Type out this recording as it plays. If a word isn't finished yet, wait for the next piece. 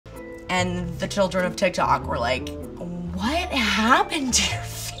And the children of TikTok were like, what happened to your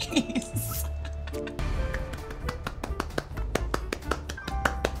face?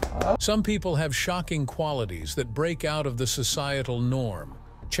 Some people have shocking qualities that break out of the societal norm,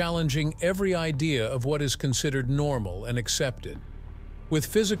 challenging every idea of what is considered normal and accepted. With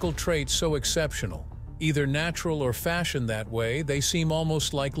physical traits so exceptional, either natural or fashioned that way, they seem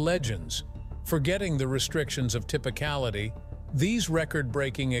almost like legends. Forgetting the restrictions of typicality, these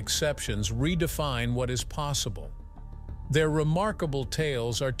record-breaking exceptions redefine what is possible. Their remarkable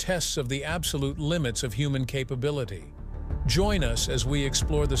tales are tests of the absolute limits of human capability. Join us as we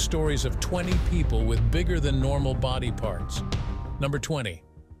explore the stories of 20 people with bigger-than-normal body parts. Number 20.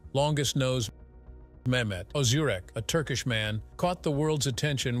 Longest nose. Mehmet Özürek, a Turkish man, caught the world's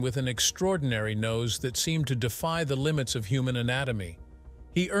attention with an extraordinary nose that seemed to defy the limits of human anatomy.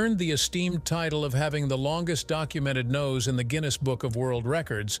 He earned the esteemed title of having the longest documented nose in the Guinness Book of World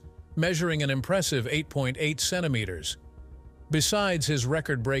Records, measuring an impressive 8.8 centimeters. Besides his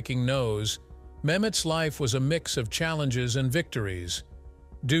record-breaking nose, Mehmet's life was a mix of challenges and victories.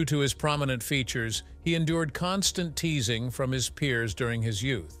 Due to his prominent features, he endured constant teasing from his peers during his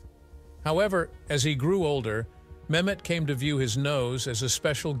youth. However, as he grew older, Mehmet came to view his nose as a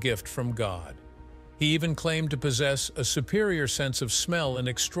special gift from God. He even claimed to possess a superior sense of smell and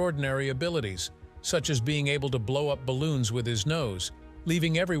extraordinary abilities, such as being able to blow up balloons with his nose,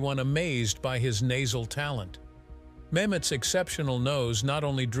 leaving everyone amazed by his nasal talent. Mehmet's exceptional nose not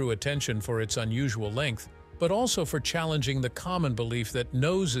only drew attention for its unusual length, but also for challenging the common belief that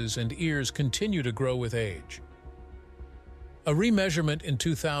noses and ears continue to grow with age. A remeasurement in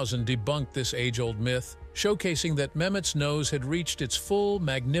 2000 debunked this age-old myth, showcasing that Mehmet's nose had reached its full,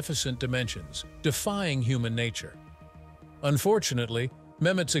 magnificent dimensions, defying human nature. Unfortunately,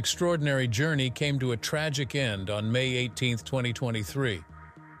 Mehmet's extraordinary journey came to a tragic end on May 18, 2023,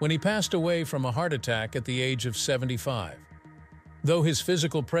 when he passed away from a heart attack at the age of 75. Though his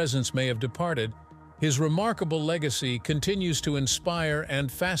physical presence may have departed, his remarkable legacy continues to inspire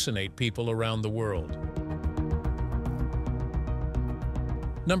and fascinate people around the world.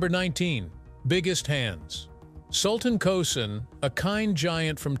 Number 19. Biggest hands. Sultan Kösen, a kind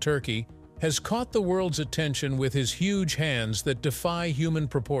giant from Turkey, has caught the world's attention with his huge hands that defy human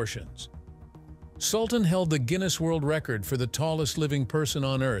proportions. Sultan held the Guinness World Record for the tallest living person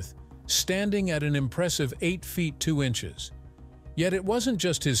on Earth, standing at an impressive 8 feet 2 inches. Yet it wasn't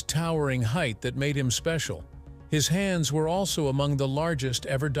just his towering height that made him special. His hands were also among the largest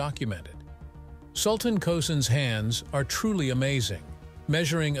ever documented. Sultan Kösen's hands are truly amazing,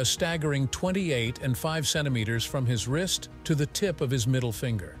 measuring a staggering 28 and 5 centimeters from his wrist to the tip of his middle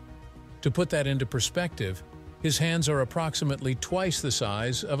finger. To put that into perspective, his hands are approximately twice the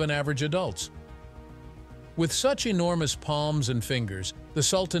size of an average adult's. With such enormous palms and fingers, the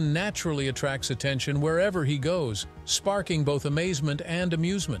Sultan naturally attracts attention wherever he goes, sparking both amazement and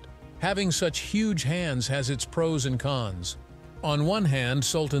amusement. Having such huge hands has its pros and cons. On one hand,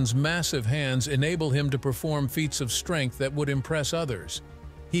 Sultan's massive hands enable him to perform feats of strength that would impress others.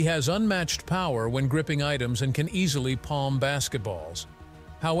 He has unmatched power when gripping items and can easily palm basketballs.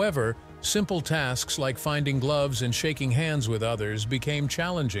 However, simple tasks like finding gloves and shaking hands with others became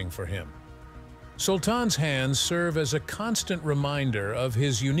challenging for him. Sultan's hands serve as a constant reminder of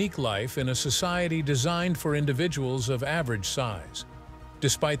his unique life in a society designed for individuals of average size.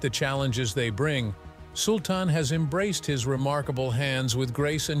 Despite the challenges they bring, Sultan has embraced his remarkable hands with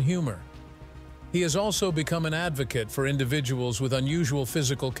grace and humor. He has also become an advocate for individuals with unusual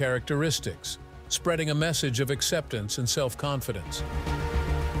physical characteristics, spreading a message of acceptance and self-confidence.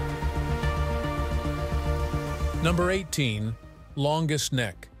 Number 18. Longest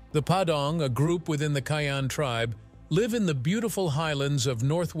neck. The Padang, a group within the Kayan tribe, live in the beautiful highlands of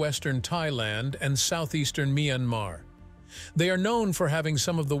northwestern Thailand and southeastern Myanmar. They are known for having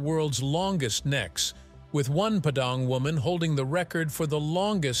some of the world's longest necks, with one Padang woman holding the record for the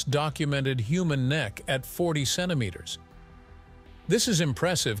longest documented human neck at 40 centimeters. This is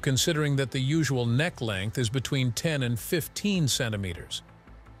impressive considering that the usual neck length is between 10 and 15 centimeters.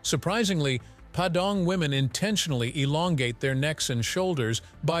 Surprisingly, Padang women intentionally elongate their necks and shoulders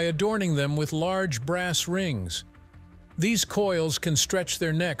by adorning them with large brass rings. These coils can stretch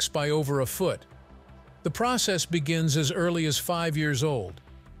their necks by over a foot. The process begins as early as 5 years old,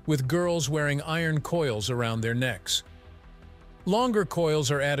 with girls wearing iron coils around their necks. Longer coils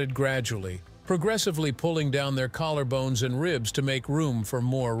are added gradually, progressively pulling down their collarbones and ribs to make room for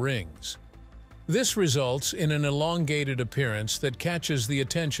more rings. This results in an elongated appearance that catches the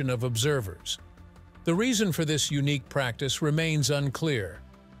attention of observers. The reason for this unique practice remains unclear.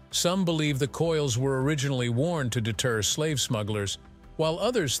 Some believe the coils were originally worn to deter slave smugglers, while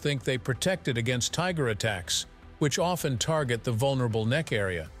others think they protect it against tiger attacks, which often target the vulnerable neck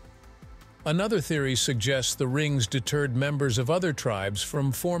area. Another theory suggests the rings deterred members of other tribes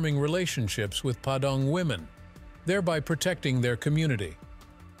from forming relationships with Padang women, thereby protecting their community.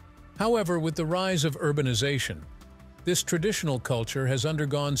 However, with the rise of urbanization, this traditional culture has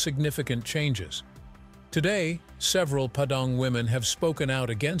undergone significant changes. Today, several Padang women have spoken out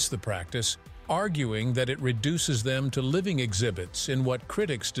against the practice, arguing that it reduces them to living exhibits in what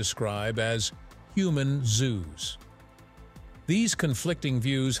critics describe as human zoos. These conflicting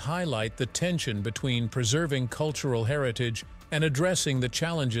views highlight the tension between preserving cultural heritage and addressing the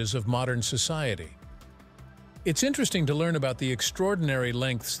challenges of modern society. It's interesting to learn about the extraordinary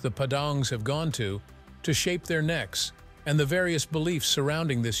lengths the Padangs have gone to shape their necks and the various beliefs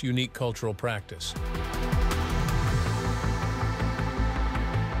surrounding this unique cultural practice.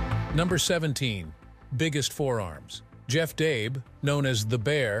 Number 17. Biggest forearms. Jeff Dabe, known as the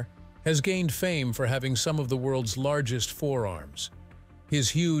Bear, has gained fame for having some of the world's largest forearms.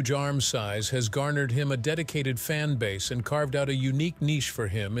 His huge arm size has garnered him a dedicated fan base and carved out a unique niche for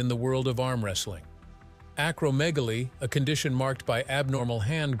him in the world of arm wrestling. Acromegaly, a condition marked by abnormal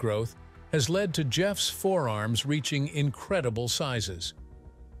hand growth, has led to Jeff's forearms reaching incredible sizes.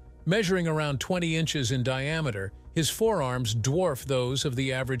 Measuring around 20 inches in diameter, his forearms dwarf those of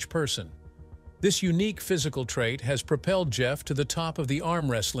the average person. This unique physical trait has propelled Jeff to the top of the arm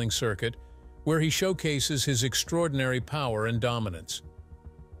wrestling circuit, where he showcases his extraordinary power and dominance.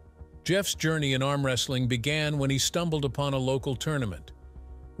 Jeff's journey in arm wrestling began when he stumbled upon a local tournament.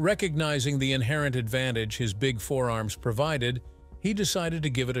 Recognizing the inherent advantage his big forearms provided, he decided to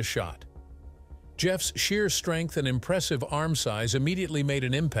give it a shot. Jeff's sheer strength and impressive arm size immediately made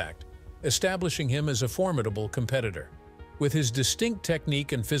an impact, establishing him as a formidable competitor. With his distinct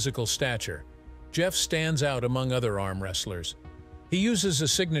technique and physical stature, Jeff stands out among other arm wrestlers. He uses a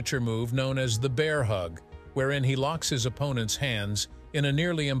signature move known as the bear hug, wherein he locks his opponent's hands in a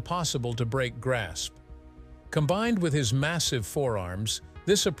nearly impossible-to-break grasp. Combined with his massive forearms,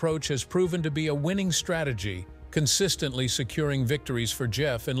 this approach has proven to be a winning strategy, consistently securing victories for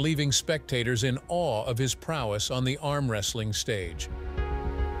Jeff and leaving spectators in awe of his prowess on the arm wrestling stage.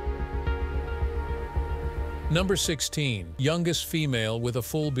 Number 16. Youngest female with a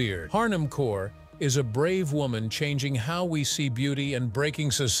full beard. Harnum Kaur is a brave woman changing how we see beauty and breaking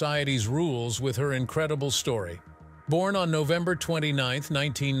society's rules with her incredible story. Born on November 29,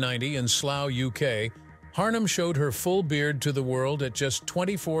 1990 in Slough, UK, Harnum showed her full beard to the world at just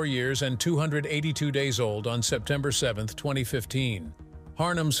 24 years and 282 days old on September 7, 2015.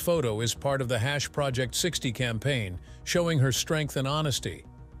 Harnum's photo is part of the Project 60 campaign, showing her strength and honesty.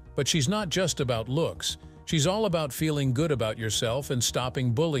 But she's not just about looks, she's all about feeling good about yourself and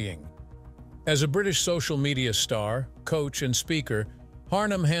stopping bullying. As a British social media star, coach, and speaker,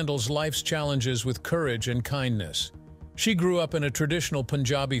 Harnum handles life's challenges with courage and kindness. She grew up in a traditional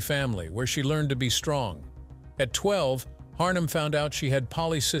Punjabi family where she learned to be strong. At 12, Harnum found out she had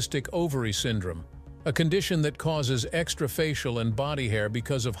polycystic ovary syndrome, a condition that causes extra facial and body hair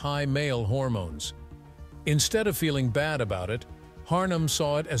because of high male hormones. Instead of feeling bad about it, Harnum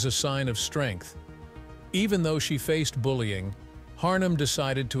saw it as a sign of strength. Even though she faced bullying, Harnum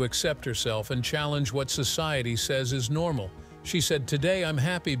decided to accept herself and challenge what society says is normal. She said, "Today I'm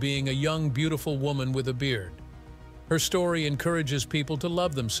happy being a young, beautiful woman with a beard." Her story encourages people to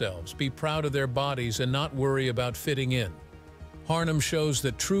love themselves, be proud of their bodies, and not worry about fitting in. Harnum shows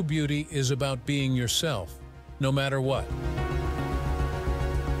that true beauty is about being yourself, no matter what.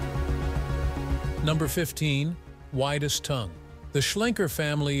 Number 15. Widest tongue. The Schlenker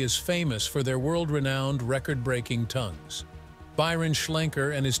family is famous for their world-renowned, record-breaking tongues. Byron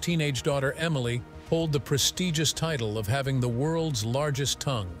Schlenker and his teenage daughter Emily hold the prestigious title of having the world's largest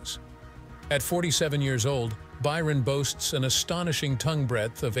tongues. At 47 years old, Byron boasts an astonishing tongue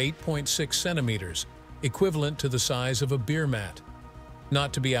breadth of 8.6 centimeters, equivalent to the size of a beer mat.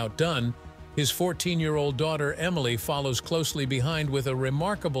 Not to be outdone, his 14-year-old daughter Emily follows closely behind with a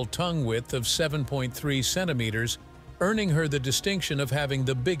remarkable tongue width of 7.3 centimeters, earning her the distinction of having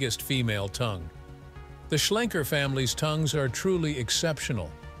the biggest female tongue. The Schlenker family's tongues are truly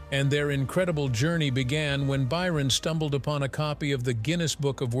exceptional, and their incredible journey began when Byron stumbled upon a copy of the Guinness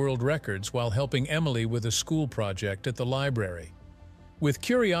Book of World Records while helping Emily with a school project at the library. With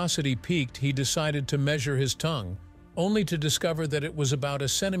curiosity piqued, he decided to measure his tongue, only to discover that it was about a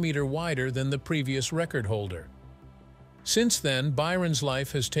centimeter wider than the previous record holder. Since then, Byron's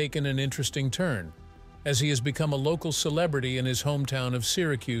life has taken an interesting turn, as he has become a local celebrity in his hometown of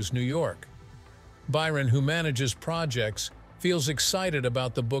Syracuse, New York. Byron, who manages projects, feels excited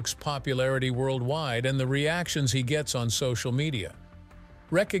about the book's popularity worldwide and the reactions he gets on social media.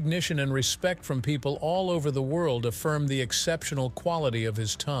 Recognition and respect from people all over the world affirm the exceptional quality of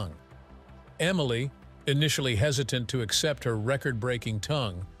his tongue. Emily, initially hesitant to accept her record-breaking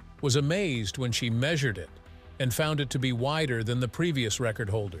tongue, was amazed when she measured it and found it to be wider than the previous record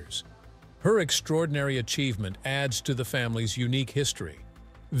holders. Her extraordinary achievement adds to the family's unique history.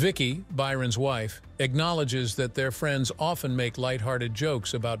 Vicky, Byron's wife, acknowledges that their friends often make lighthearted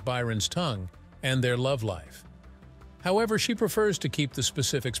jokes about Byron's tongue and their love life. However, she prefers to keep the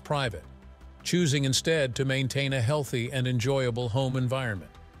specifics private, choosing instead to maintain a healthy and enjoyable home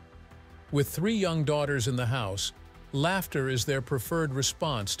environment. With 3 young daughters in the house, laughter is their preferred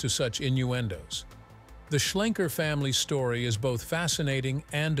response to such innuendos. The Schlenker family's story is both fascinating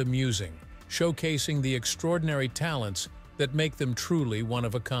and amusing, showcasing the extraordinary talents that make them truly one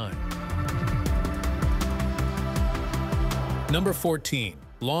of a kind. Number 14.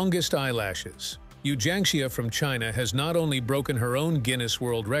 Longest eyelashes. Yu Jiangxia from China has not only broken her own Guinness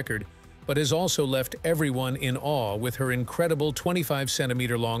World Record, but has also left everyone in awe with her incredible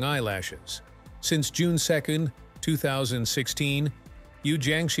 25-centimeter long eyelashes. Since June 2, 2016, Yu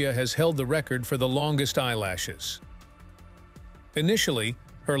Jiangxia has held the record for the longest eyelashes. Initially,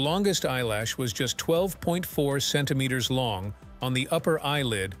 her longest eyelash was just 12.4 centimeters long on the upper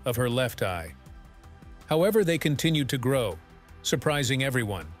eyelid of her left eye. However, they continued to grow, surprising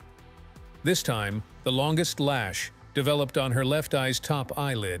everyone. This time, the longest lash developed on her left eye's top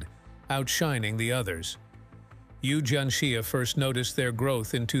eyelid, outshining the others. Yu Jiangxia first noticed their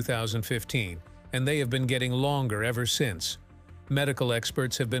growth in 2015, and they have been getting longer ever since. Medical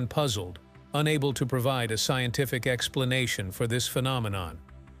experts have been puzzled, unable to provide a scientific explanation for this phenomenon.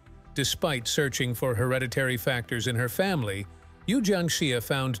 Despite searching for hereditary factors in her family, Yu Jiangxia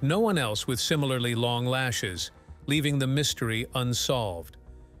found no one else with similarly long lashes, leaving the mystery unsolved.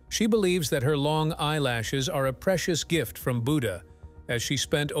 She believes that her long eyelashes are a precious gift from Buddha, as she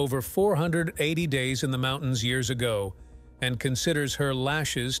spent over 480 days in the mountains years ago and considers her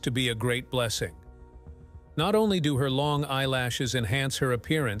lashes to be a great blessing. Not only do her long eyelashes enhance her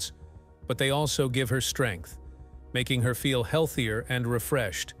appearance, but they also give her strength, making her feel healthier and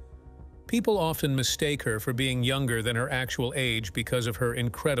refreshed. People often mistake her for being younger than her actual age because of her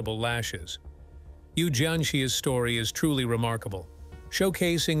incredible lashes. Yu Jiangxia's story is truly remarkable,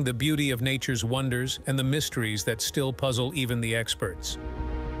 showcasing the beauty of nature's wonders and the mysteries that still puzzle even the experts.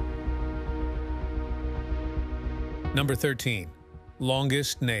 Number 13.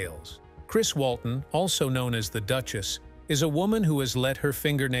 Longest nails. Chris Walton, also known as the Duchess, is a woman who has let her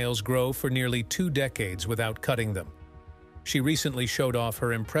fingernails grow for nearly 2 decades without cutting them. She recently showed off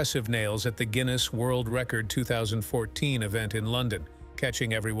her impressive nails at the Guinness World Record 2014 event in London,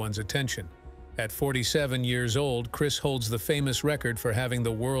 catching everyone's attention. At 47 years old, Chris holds the famous record for having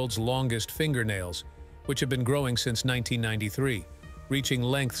the world's longest fingernails, which have been growing since 1993, reaching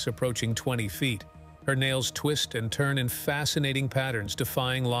lengths approaching 20 feet. Her nails twist and turn in fascinating patterns,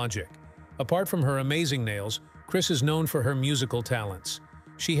 defying logic. Apart from her amazing nails, Chris is known for her musical talents.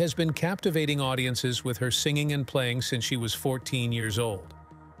 She has been captivating audiences with her singing and playing since she was 14 years old.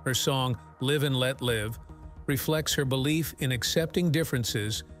 Her song, Live and Let Live, reflects her belief in accepting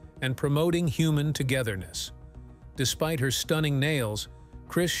differences and promoting human togetherness. Despite her stunning nails,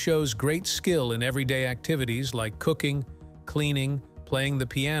 Chris shows great skill in everyday activities like cooking, cleaning, playing the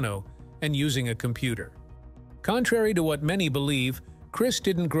piano, and using a computer. Contrary to what many believe, Chris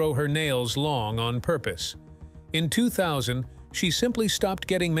didn't grow her nails long on purpose. In 2000, she simply stopped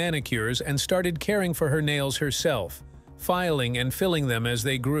getting manicures and started caring for her nails herself, filing and filling them as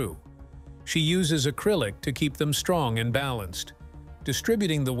they grew. She uses acrylic to keep them strong and balanced,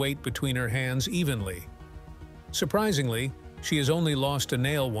 distributing the weight between her hands evenly. Surprisingly, she has only lost a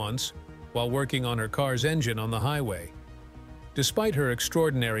nail once while working on her car's engine on the highway. Despite her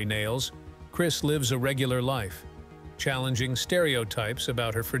extraordinary nails, Chris lives a regular life, challenging stereotypes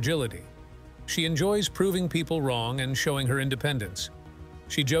about her fragility. She enjoys proving people wrong and showing her independence.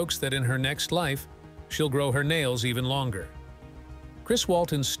 She jokes that in her next life, she'll grow her nails even longer. Chris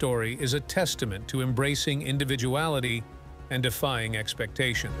Walton's story is a testament to embracing individuality and defying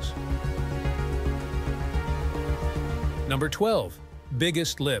expectations. Number 12.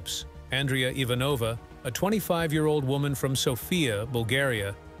 Biggest lips. Andrea Ivanova, a 25-year-old woman from Sofia,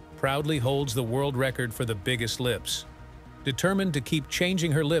 Bulgaria, proudly holds the world record for the biggest lips. Determined to keep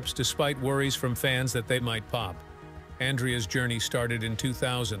changing her lips despite worries from fans that they might pop, Andrea's journey started in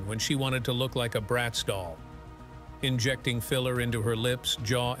 2000 when she wanted to look like a Bratz doll. Injecting filler into her lips,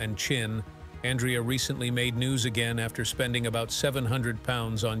 jaw, and chin, Andrea recently made news again after spending about 700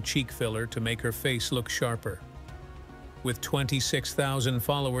 pounds on cheek filler to make her face look sharper. With 26,000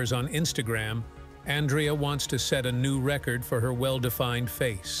 followers on Instagram, Andrea wants to set a new record for her well-defined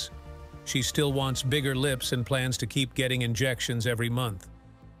face. She still wants bigger lips and plans to keep getting injections every month.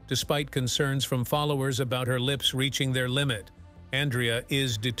 Despite concerns from followers about her lips reaching their limit, Andrea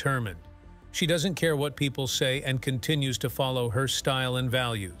is determined. She doesn't care what people say and continues to follow her style and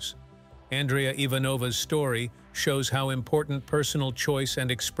values. Andrea Ivanova's story shows how important personal choice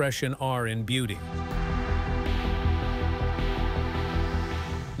and expression are in beauty.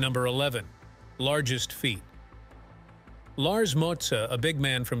 Number 11. Largest feet. Lars Motze, a big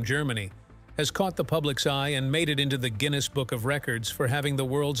man from Germany, has caught the public's eye and made it into the Guinness Book of Records for having the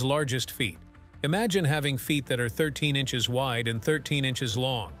world's largest feet. Imagine having feet that are 13 inches wide and 13 inches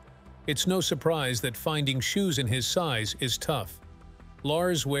long. It's no surprise that finding shoes in his size is tough.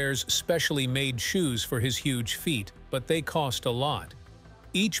 Lars wears specially made shoes for his huge feet, but they cost a lot.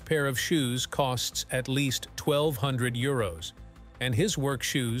 Each pair of shoes costs at least 1,200 euros, and his work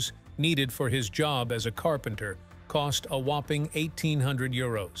shoes, needed for his job as a carpenter, cost a whopping 1,800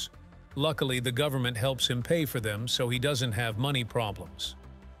 euros. Luckily, the government helps him pay for them, so he doesn't have money problems.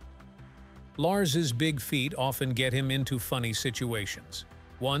 Lars's big feet often get him into funny situations.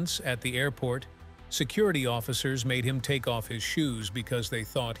 Once, at the airport, security officers made him take off his shoes because they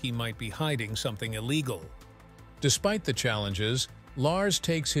thought he might be hiding something illegal. Despite the challenges, Lars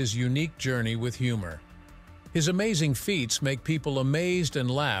takes his unique journey with humor. His amazing feats make people amazed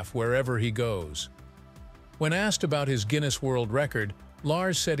and laugh wherever he goes. When asked about his Guinness World Record,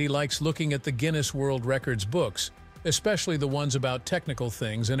 Lars said he likes looking at the Guinness World Records books, especially the ones about technical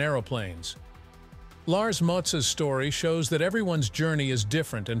things and aeroplanes. Lars Motze's story shows that everyone's journey is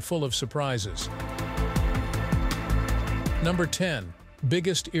different and full of surprises. Number 10.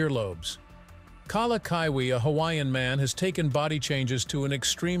 Biggest earlobes. Kala Kaiwi, a Hawaiian man, has taken body changes to an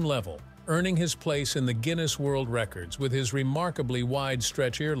extreme level, earning his place in the Guinness World Records with his remarkably wide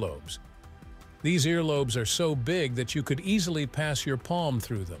stretch earlobes. These earlobes are so big that you could easily pass your palm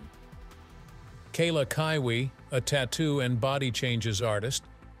through them. Kala Kaiwi, a tattoo and body changes artist,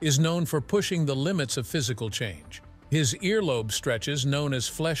 is known for pushing the limits of physical change. His earlobe stretches, known as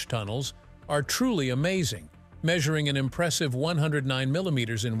flesh tunnels, are truly amazing, measuring an impressive 109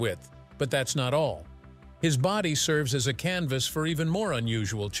 millimeters in width. But that's not all. His body serves as a canvas for even more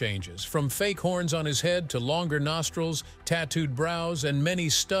unusual changes, from fake horns on his head to longer nostrils, tattooed brows, and many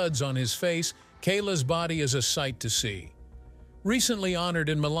studs on his face. Kala's body is a sight to see. Recently honored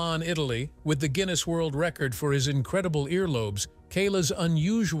in Milan, Italy, with the Guinness World Record for his incredible earlobes, Kala's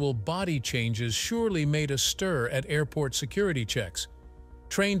unusual body changes surely made a stir at airport security checks.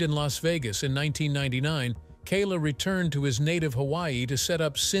 Trained in Las Vegas in 1999, Kala returned to his native Hawaii to set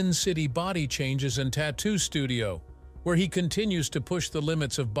up Sin City Body Changes and Tattoo Studio, where he continues to push the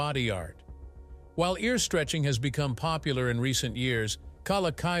limits of body art. While ear stretching has become popular in recent years,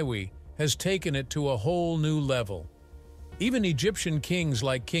 Kala Kaiwi has taken it to a whole new level. Even Egyptian kings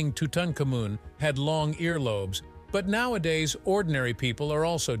like King Tutankhamun had long earlobes, but nowadays ordinary people are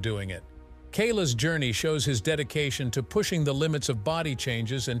also doing it. Kala's journey shows his dedication to pushing the limits of body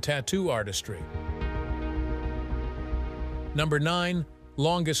changes and tattoo artistry. Number 9.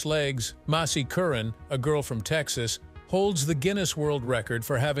 Longest legs. Masi Curran, a girl from Texas, holds the Guinness World Record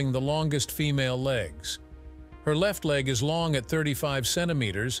for having the longest female legs. Her left leg is long at 35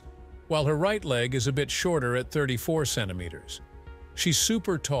 centimeters, while her right leg is a bit shorter at 34 centimeters. She's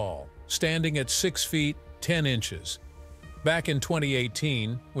super tall, standing at 6 feet 10 inches. Back in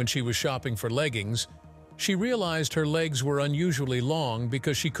 2018, when she was shopping for leggings, she realized her legs were unusually long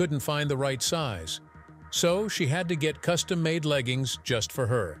because she couldn't find the right size. So she had to get custom-made leggings just for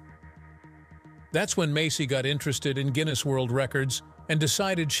her. That's when Macy got interested in Guinness World Records and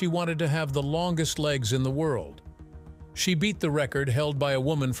decided she wanted to have the longest legs in the world. She beat the record held by a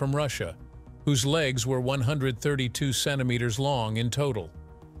woman from Russia, whose legs were 132 centimeters long in total.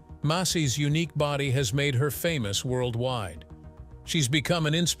 Macy's unique body has made her famous worldwide. She's become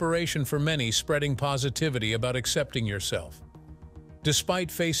an inspiration for many, spreading positivity about accepting yourself. Despite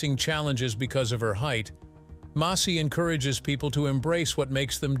facing challenges because of her height, Macy encourages people to embrace what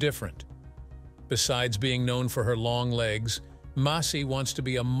makes them different. Besides being known for her long legs, Macy wants to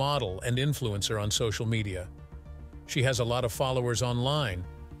be a model and influencer on social media. She has a lot of followers online,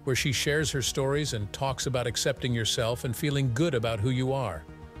 where she shares her stories and talks about accepting yourself and feeling good about who you are.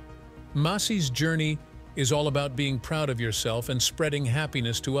 Macy's journey is all about being proud of yourself and spreading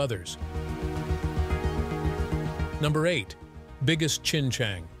happiness to others. Number 8. Biggest chin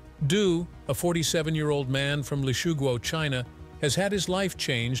chang. Du, a 47-year-old man from Lishuguo, China, has had his life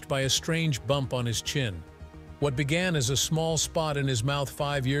changed by a strange bump on his chin. What began as a small spot in his mouth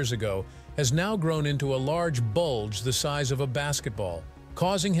 5 years ago has now grown into a large bulge the size of a basketball.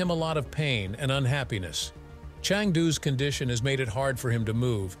 causing him a lot of pain and unhappiness. Chengdu's condition has made it hard for him to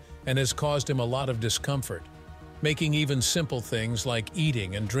move and has caused him a lot of discomfort, making even simple things like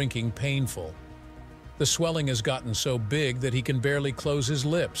eating and drinking painful. The swelling has gotten so big that he can barely close his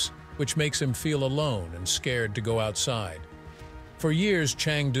lips, which makes him feel alone and scared to go outside. For years,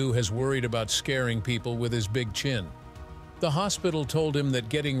 Chengdu has worried about scaring people with his big chin. The hospital told him that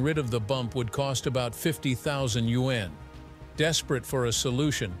getting rid of the bump would cost about 50,000 yuan. Desperate for a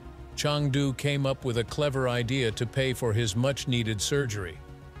solution, Chengdu came up with a clever idea to pay for his much-needed surgery.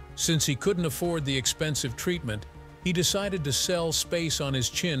 Since he couldn't afford the expensive treatment, he decided to sell space on his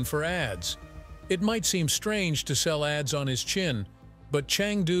chin for ads. It might seem strange to sell ads on his chin, but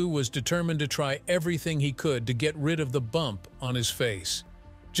Chengdu was determined to try everything he could to get rid of the bump on his face.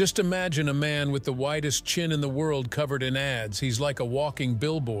 Just imagine a man with the widest chin in the world covered in ads. He's like a walking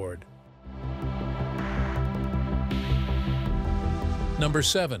billboard. Number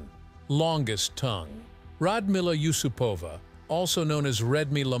 7. Longest tongue. Radmila Yusupova, also known as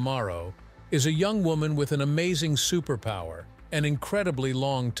Redmi Lamaro, is a young woman with an amazing superpower, an incredibly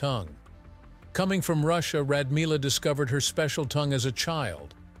long tongue. Coming from Russia, Radmila discovered her special tongue as a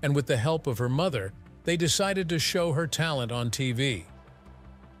child, and with the help of her mother, they decided to show her talent on TV.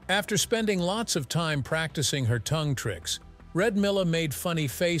 After spending lots of time practicing her tongue tricks, Radmila made funny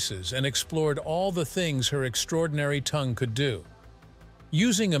faces and explored all the things her extraordinary tongue could do.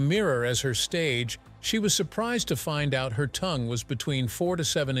 Using a mirror as her stage, she was surprised to find out her tongue was between 4 to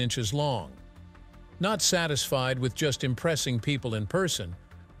 7 inches long. Not satisfied with just impressing people in person,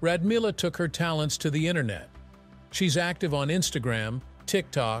 Radmila took her talents to the internet. She's active on Instagram,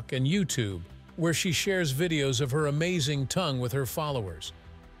 TikTok, and YouTube, where she shares videos of her amazing tongue with her followers.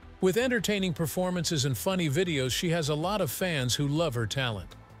 With entertaining performances and funny videos, she has a lot of fans who love her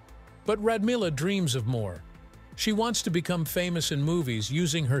talent. But Radmila dreams of more. She wants to become famous in movies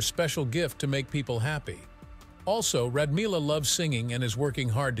using her special gift to make people happy. Also, Radmila loves singing and is working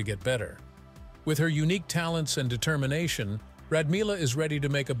hard to get better. With her unique talents and determination, Radmila is ready to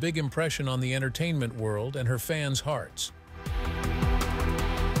make a big impression on the entertainment world and her fans' hearts.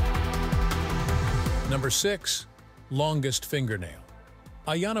 Number 6. Longest fingernail.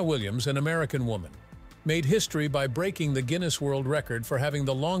 Ayanna Williams, an American woman, made history by breaking the Guinness World Record for having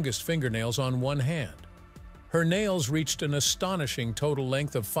the longest fingernails on one hand. Her nails reached an astonishing total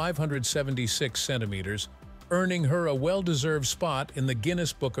length of 576 centimeters, earning her a well-deserved spot in the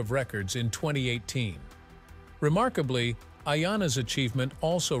Guinness Book of Records in 2018. Remarkably, Ayanna's achievement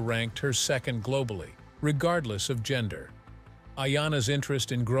also ranked her second globally, regardless of gender. Ayanna's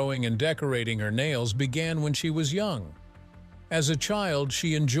interest in growing and decorating her nails began when she was young. As a child,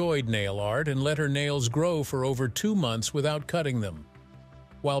 she enjoyed nail art and let her nails grow for over 2 months without cutting them.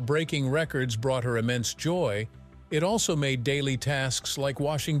 While breaking records brought her immense joy, it also made daily tasks like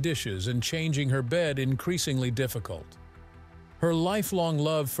washing dishes and changing her bed increasingly difficult. Her lifelong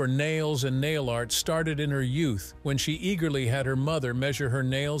love for nails and nail art started in her youth when she eagerly had her mother measure her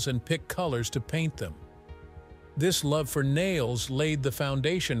nails and pick colors to paint them. This love for nails laid the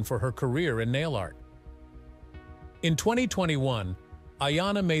foundation for her career in nail art. In 2021,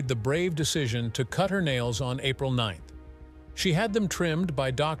 Ayanna made the brave decision to cut her nails on April 9th. She had them trimmed by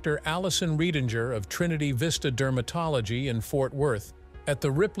Dr. Allison Riedinger of Trinity Vista Dermatology in Fort Worth at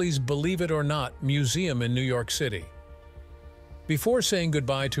the Ripley's Believe It or Not Museum in New York City. Before saying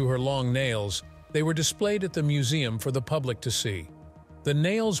goodbye to her long nails, they were displayed at the museum for the public to see. The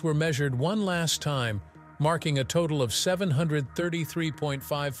nails were measured one last time, marking a total of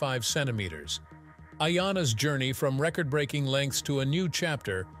 733.55 centimeters. Ayanna's journey from record-breaking lengths to a new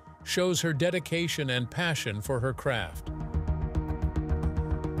chapter shows her dedication and passion for her craft.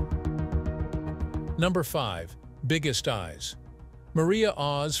 Number 5. Biggest eyes. Maria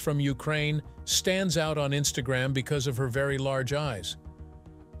Oz from Ukraine stands out on Instagram because of her very large eyes.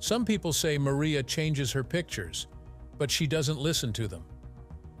 Some people say Maria changes her pictures, but she doesn't listen to them.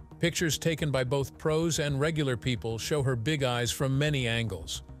 Pictures taken by both pros and regular people show her big eyes from many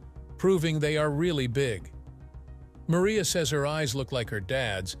angles, proving they are really big. Maria says her eyes look like her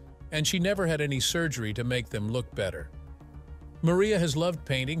dad's, and she never had any surgery to make them look better. Maria has loved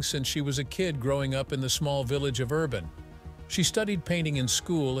painting since she was a kid growing up in the small village of Urban. She studied painting in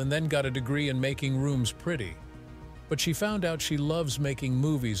school and then got a degree in making rooms pretty. But she found out she loves making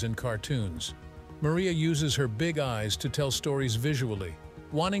movies and cartoons. Maria uses her big eyes to tell stories visually,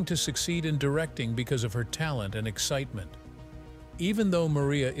 wanting to succeed in directing because of her talent and excitement. Even though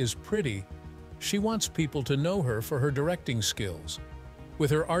Maria is pretty, she wants people to know her for her directing skills.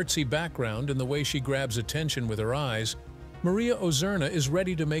 With her artsy background and the way she grabs attention with her eyes, Maria Ozerna is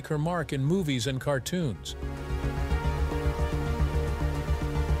ready to make her mark in movies and cartoons.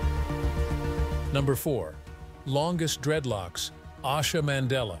 Number 4. Longest dreadlocks. Asha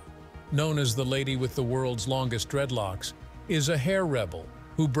Mandela, known as the lady with the world's longest dreadlocks, is a hair rebel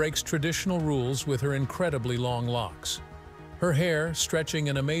who breaks traditional rules with her incredibly long locks. Her hair, stretching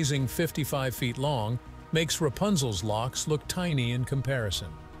an amazing 55 feet long, makes Rapunzel's locks look tiny in comparison.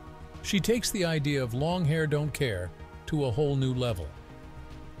 She takes the idea of long hair don't care to a whole new level.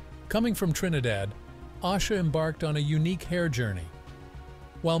 Coming from Trinidad, Asha embarked on a unique hair journey.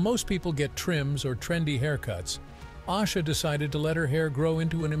 While most people get trims or trendy haircuts, Asha decided to let her hair grow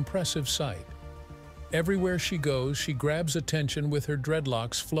into an impressive sight. Everywhere she goes, she grabs attention with her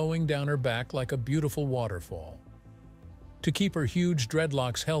dreadlocks flowing down her back like a beautiful waterfall. To keep her huge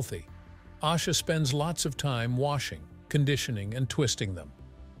dreadlocks healthy, Asha spends lots of time washing, conditioning, and twisting them.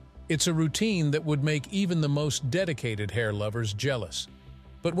 It's a routine that would make even the most dedicated hair lovers jealous.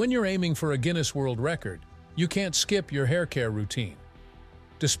 But when you're aiming for a Guinness World Record, you can't skip your hair care routine.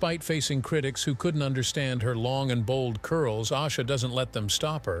 Despite facing critics who couldn't understand her long and bold curls, Asha doesn't let them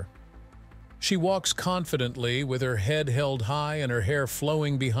stop her. She walks confidently with her head held high and her hair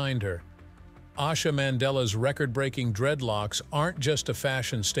flowing behind her. Asha Mandela's record-breaking dreadlocks aren't just a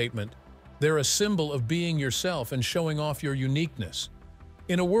fashion statement. They're a symbol of being yourself and showing off your uniqueness.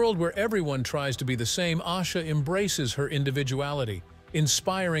 In a world where everyone tries to be the same, Asha embraces her individuality,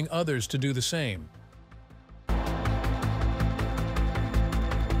 inspiring others to do the same.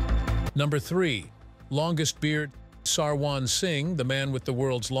 Number 3. Longest beard. Sarwan Singh, the man with the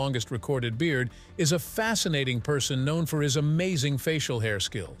world's longest recorded beard, is a fascinating person known for his amazing facial hair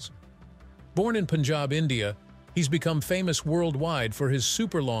skills. Born in Punjab, India, he's become famous worldwide for his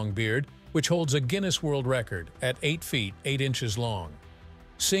super long beard, which holds a Guinness World Record at 8 feet 8 inches long.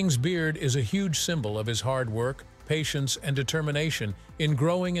 Singh's beard is a huge symbol of his hard work, patience, and determination in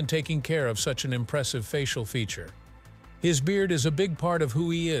growing and taking care of such an impressive facial feature. His beard is a big part of who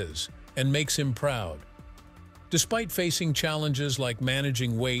he is and makes him proud. Despite facing challenges like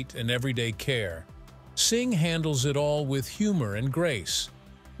managing weight and everyday care, Singh handles it all with humor and grace,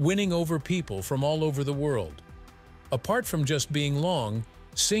 winning over people from all over the world. Apart from just being long,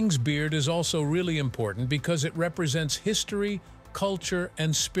 Singh's beard is also really important because it represents history, culture,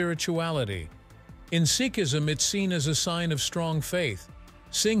 and spirituality. In Sikhism, it's seen as a sign of strong faith.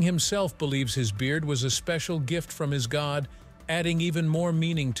 Singh himself believes his beard was a special gift from his God, adding even more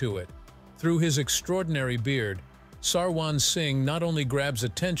meaning to it. Through his extraordinary beard, Sarwan Singh not only grabs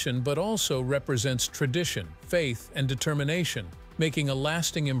attention but also represents tradition, faith, and determination, making a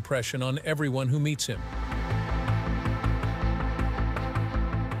lasting impression on everyone who meets him.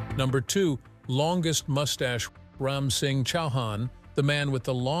 Number 2. Longest mustache. Ram Singh Chauhan, the man with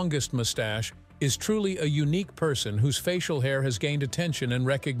the longest mustache, is truly a unique person whose facial hair has gained attention and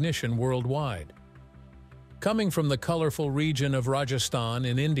recognition worldwide. Coming from the colorful region of Rajasthan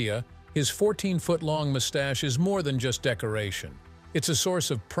in India, his 14-foot-long mustache is more than just decoration. It's a source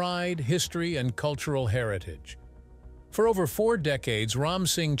of pride, history, and cultural heritage. For over 4 decades, Ram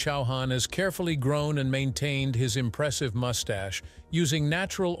Singh Chauhan has carefully grown and maintained his impressive mustache, using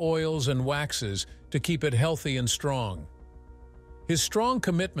natural oils and waxes to keep it healthy and strong. His strong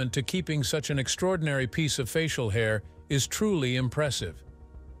commitment to keeping such an extraordinary piece of facial hair is truly impressive.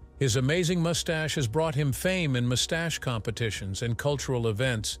 His amazing mustache has brought him fame in mustache competitions and cultural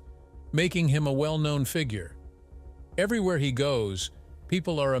events, making him a well-known figure. Everywhere he goes,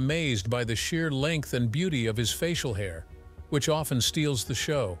 people are amazed by the sheer length and beauty of his facial hair, which often steals the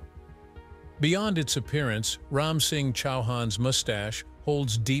show. Beyond its appearance, Ram Singh Chauhan's mustache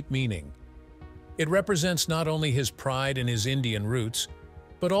holds deep meaning. It represents not only his pride in his Indian roots,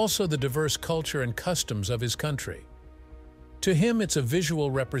 but also the diverse culture and customs of his country. To him, it's a visual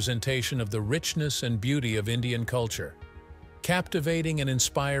representation of the richness and beauty of Indian culture, captivating and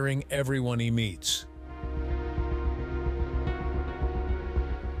inspiring everyone he meets.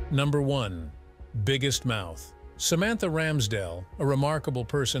 Number 1. Biggest mouth. Samantha Ramsdell, a remarkable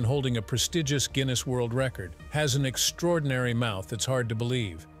person holding a prestigious Guinness World Record, has an extraordinary mouth that's hard to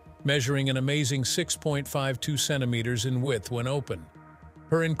believe, measuring an amazing 6.52 centimeters in width when open.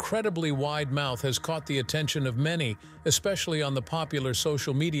 Her incredibly wide mouth has caught the attention of many, especially on the popular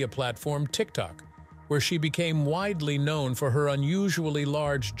social media platform TikTok, where she became widely known for her unusually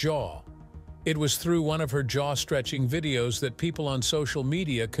large jaw. It was through one of her jaw-stretching videos that people on social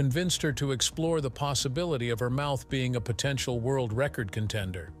media convinced her to explore the possibility of her mouth being a potential world record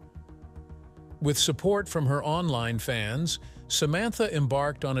contender. With support from her online fans, Samantha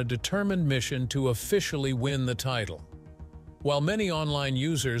embarked on a determined mission to officially win the title. While many online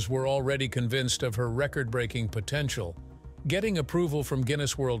users were already convinced of her record-breaking potential, getting approval from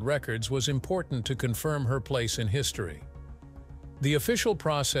Guinness World Records was important to confirm her place in history. The official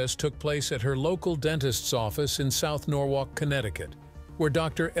process took place at her local dentist's office in South Norwalk, Connecticut, where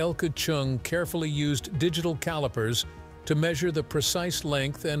Dr. Elke Chung carefully used digital calipers to measure the precise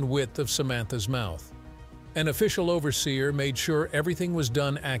length and width of Samantha's mouth. An official overseer made sure everything was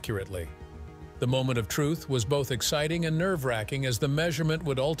done accurately. The moment of truth was both exciting and nerve-wracking, as the measurement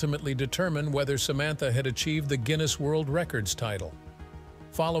would ultimately determine whether Samantha had achieved the Guinness World Records title.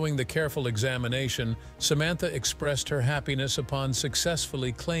 Following the careful examination, Samantha expressed her happiness upon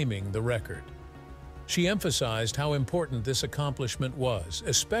successfully claiming the record. She emphasized how important this accomplishment was,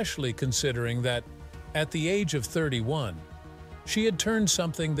 especially considering that, at the age of 31, she had turned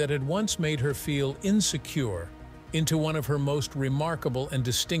something that had once made her feel insecure into one of her most remarkable and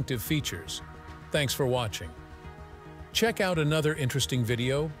distinctive features. Thanks for watching. Check out another interesting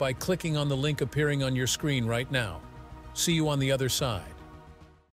video by clicking on the link appearing on your screen right now. See you on the other side.